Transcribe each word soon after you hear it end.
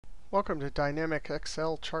Welcome to Dynamic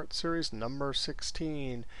Excel Chart Series number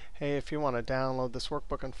 16. Hey, if you want to download this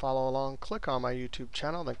workbook and follow along, click on my YouTube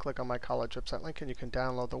channel, then click on my college website link, and you can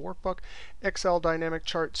download the workbook. Excel Dynamic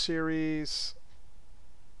Chart Series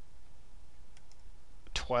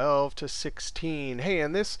 12 to 16. Hey,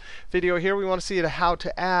 in this video here, we want to see how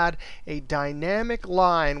to add a dynamic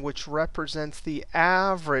line which represents the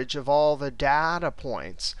average of all the data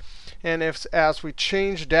points. And as we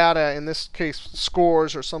change data, in this case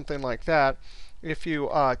scores or something like that, if you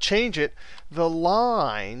change it, the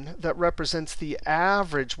line that represents the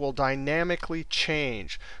average will dynamically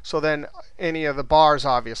change. So then any of the bars,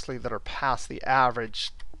 obviously, that are past the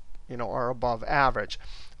average, are above average.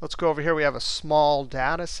 Let's go over here. We have a small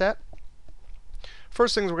data set.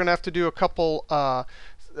 First things, we're going to have to do a couple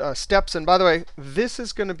steps. And by the way, this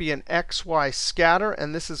is going to be an XY scatter,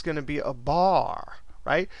 and this is going to be a bar.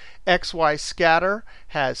 Right? XY scatter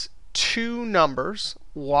has two numbers,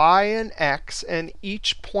 y and x, and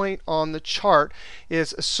each point on the chart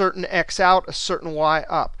is a certain x out, a certain y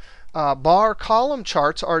up. Bar column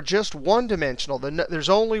charts are just one-dimensional. There's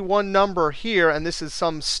only one number here, and this is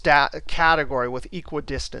some category with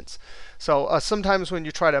equidistance. So sometimes when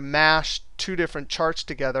you try to mash two different charts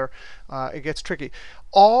together, it gets tricky.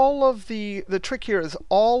 All of the trick here is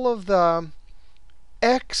all of the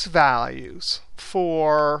x values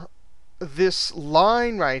for this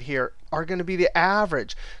line right here are going to be the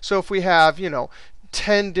average. So if we have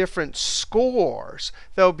 10 different scores,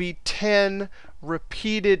 there'll be 10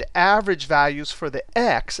 repeated average values for the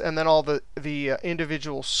x, and then all the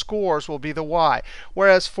individual scores will be the y.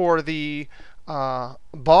 Whereas for the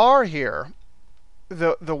bar here,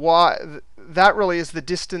 the y, that really is the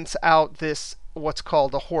distance out this what's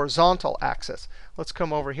called a horizontal axis. Let's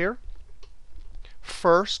come over here.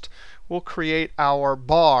 First, we'll create our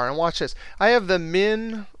bar. And watch this. I have the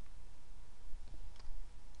min.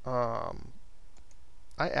 I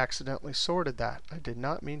accidentally sorted that. I did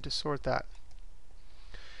not mean to sort that.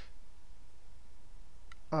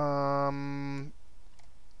 I'm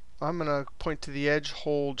going to point to the edge,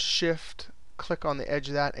 hold Shift, click on the edge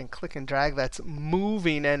of that, and click and drag. That's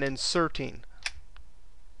moving and inserting.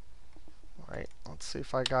 All right. Let's see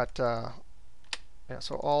if I got. Yeah,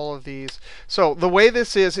 so all of these. So the way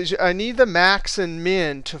this is I need the max and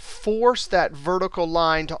min to force that vertical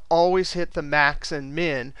line to always hit the max and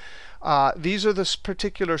min. These are the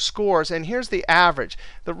particular scores, and here's the average.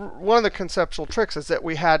 One of the conceptual tricks is that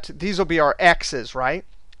we had these will be our x's, right?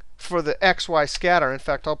 For the XY scatter. In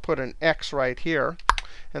fact, I'll put an x right here,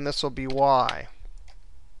 and this will be y.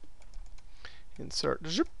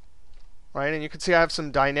 Insert. Right? And you can see I have some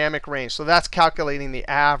dynamic range. So that's calculating the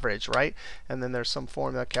average, right? And then there's some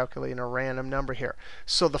formula calculating a random number here.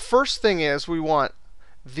 So the first thing is we want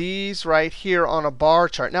these right here on a bar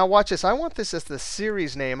chart. Now watch this. I want this as the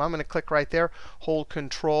series name. I'm going to click right there, hold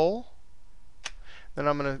Control. Then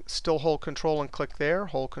I'm going to still hold Control and click there,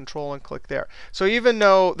 hold Control and click there. So even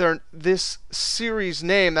though this series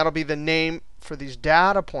name, that'll be the name for these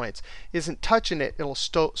data points, isn't touching it, it'll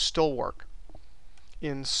still work.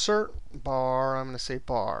 Insert bar. I'm going to say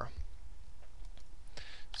bar.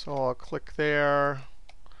 So I'll click there.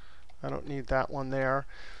 I don't need that one there.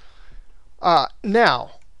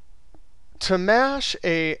 Now, to mash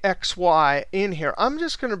a XY in here, I'm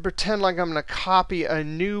just going to pretend like I'm going to copy a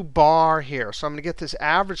new bar here. So I'm going to get this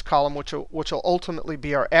average column, which will ultimately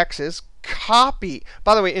be our x's. Copy.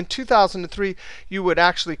 By the way, in 2003, you would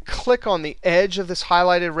actually click on the edge of this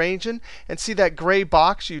highlighted region and see that gray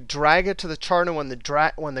box. You drag it to the chart, and when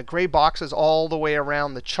the gray box is all the way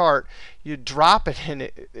around the chart, you drop it in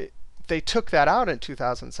it. They took that out in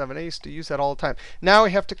 2007. I used to use that all the time. Now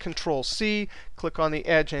we have to Control C, click on the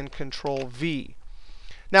edge, and Control V.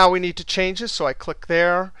 Now we need to change this, so I click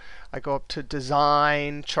there. I go up to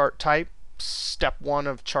Design, Chart Type, Step 1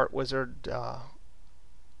 of Chart Wizard.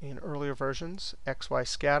 In earlier versions, XY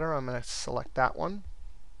scatter. I'm going to select that one.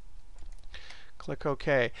 Click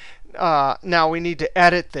OK. Now we need to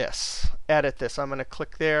edit this. I'm going to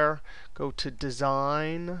click there, go to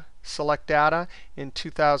Design, select Data. In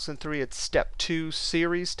 2003, it's Step 2,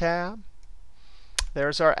 Series tab.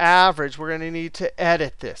 There's our average. We're going to need to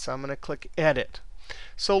edit this. I'm going to click Edit.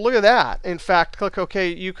 So look at that. In fact, click OK.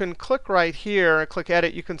 You can click right here and click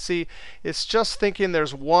Edit. You can see it's just thinking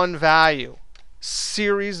there's one value.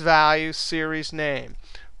 Series value, series name.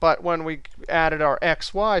 But when we added our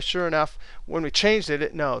XY, sure enough, when we changed it,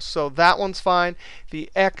 it knows. So that one's fine. The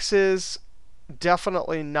X is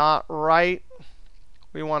definitely not right.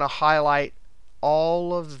 We want to highlight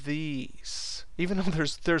all of these, even though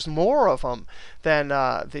there's more of them than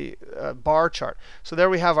the bar chart. So there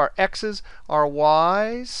we have our X's, our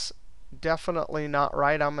Y's, definitely not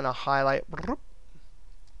right. I'm going to highlight.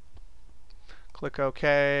 Click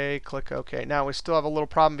OK, click OK. Now we still have a little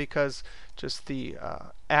problem because just the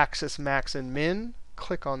axis max and min.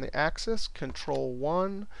 Click on the axis, Control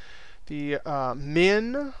 1. The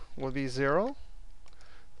min will be 0.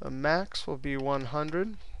 The max will be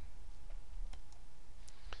 100.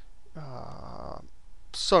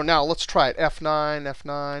 So now let's try it. F9,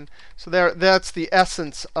 F9. So that's the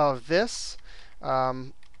essence of this.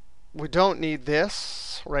 We don't need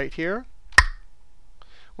this right here.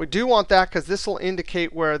 We do want that because this will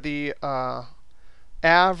indicate where the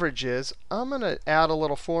average is. I'm going to add a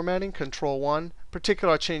little formatting, Control 1.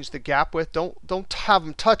 Particularly, I'll change the gap width. Don't have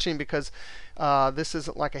them touching because this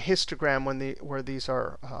isn't like a histogram where these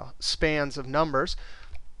are spans of numbers.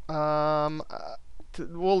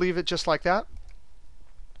 We'll leave it just like that.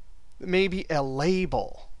 Maybe a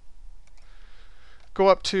label. Go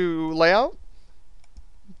up to Layout,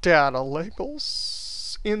 Data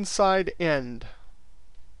Labels, Inside End.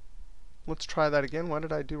 Let's try that again. What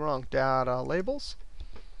did I do wrong? Data Labels.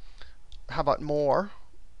 How about More?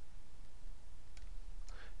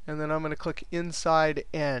 And then I'm going to click Inside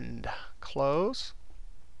End. Close.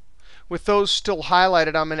 With those still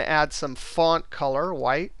highlighted, I'm going to add some font color,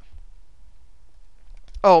 white.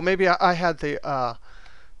 Oh, maybe I had the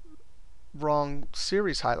wrong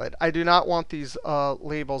series highlighted. I do not want these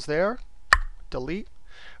labels there. Delete.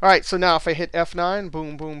 All right, so now if I hit F9,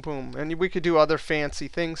 boom, boom, boom. And we could do other fancy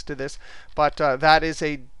things to this. But that is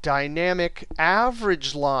a dynamic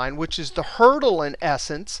average line, which is the hurdle in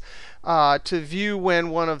essence, to view when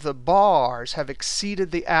one of the bars have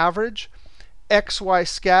exceeded the average. X, Y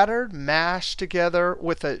scattered, mashed together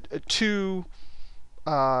with two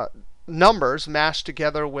numbers mashed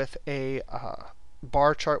together with a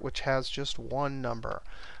bar chart which has just one number.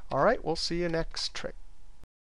 All right, we'll see you next trick.